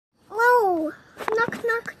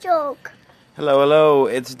joke. Hello, hello,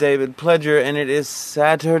 it's David Pledger, and it is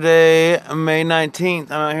Saturday, May 19th.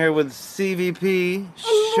 I'm out here with CVP,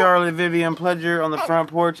 Charlotte Vivian Pledger, on the front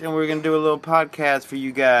porch, and we're going to do a little podcast for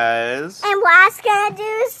you guys. And Ross gonna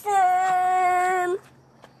do some...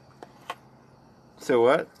 So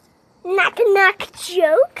what? knock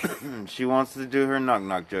joke. She wants to do her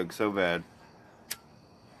knock joke so bad.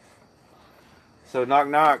 So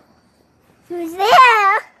knock. Who's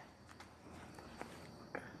there?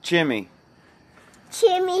 Chimmy.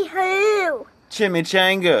 Chimmy who?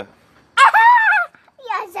 Chimichanga.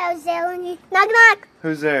 Yes, I was telling you. Knock.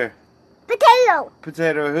 Who's there? Potato.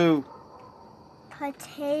 Potato who?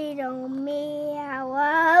 Potato made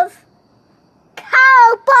out of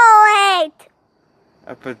cardboard.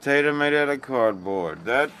 A potato made out of cardboard.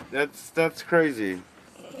 That's crazy.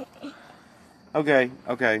 Okay.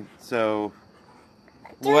 So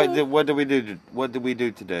what did we do? What did we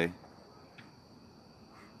do today?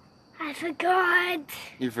 I forgot.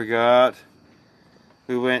 You forgot.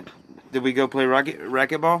 We went. Did we go play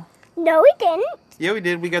racquetball? No, we didn't. Yeah, we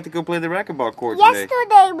did. We got to go play the racquetball court today.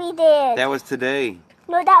 Yesterday we did. That was today.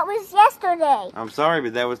 No, that was yesterday. I'm sorry,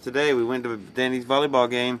 but that was today. We went to Danny's volleyball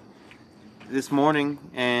game this morning,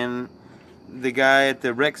 and the guy at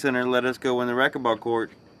the rec center let us go in the racquetball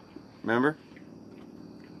court. Remember?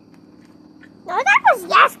 No, that was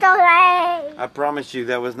yesterday. I promise you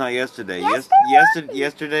that was not yesterday. Yesterday?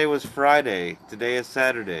 Yesterday was Friday. Today is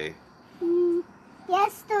Saturday.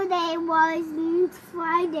 Yesterday was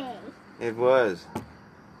Friday. It was.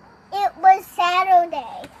 It was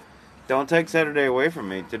Saturday. Don't take Saturday away from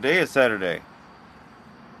me. Today is Saturday.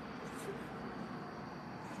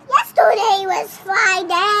 Yesterday was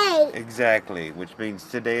Friday. Exactly, which means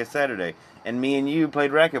today is Saturday. And me and you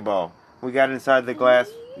played racquetball. We got inside the glass.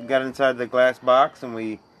 We got inside the glass box, and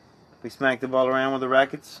we smacked the ball around with the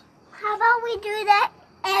rackets. How about we do that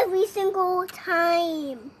every single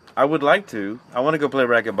time? I would like to. I want to go play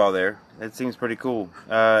racquetball there. It seems pretty cool.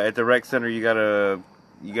 At the rec center, you gotta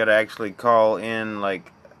actually call in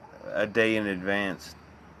like a day in advance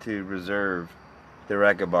to reserve the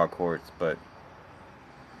racquetball courts. But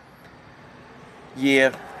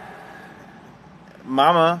yeah,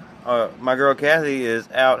 Mama, my girl Kathy, is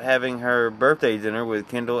out having her birthday dinner with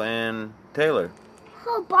Kendall and Taylor.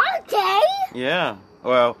 Her birthday? Yeah.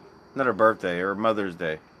 Well, not her birthday, her Mother's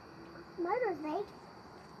Day. Mother's Day.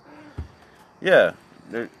 Yeah.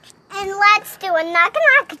 And let's do a knock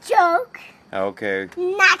joke. Okay.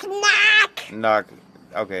 Knock.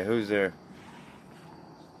 Okay, who's there?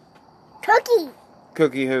 Cookie.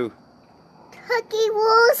 Cookie who? Cookie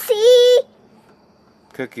Woolsey.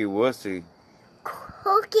 Cookie Wussy.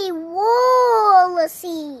 Cookie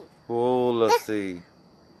Woolsey. Woolsey.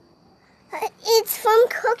 It's from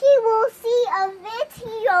Cookie Woolsey, a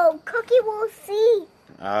video. Cookie Woolsey.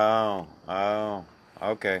 Oh,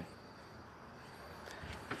 okay.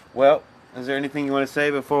 Well, is there anything you want to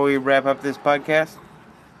say before we wrap up this podcast?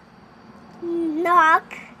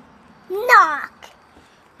 Knock.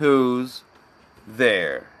 Who's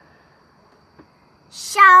there?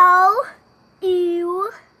 Show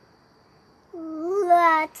you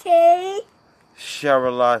latte.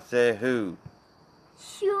 Charlotte who?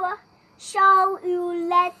 Show you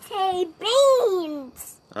latte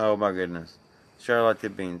beans. Oh my goodness.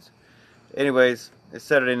 Charlotte Beans. Anyways, it's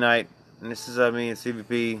Saturday night, and this is me and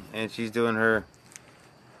CVP, and she's doing her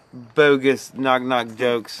bogus knock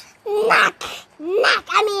jokes. Knock.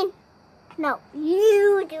 No,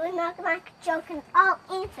 you do a knock joke and I'll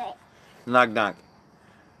answer it. Knock.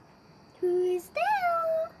 Who's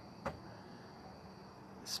there?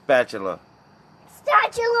 Spatula.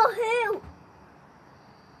 Spatula who?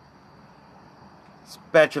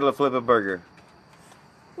 Spatula flip a burger.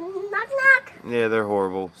 Knock. Yeah, they're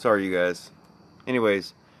horrible. Sorry, you guys.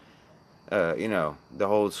 Anyways, the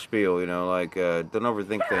whole spiel, like, don't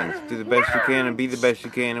overthink things. Do the best you can and be the best you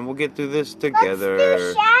can, and we'll get through this together. Let's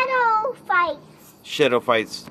do shadow fights. Shadow fights.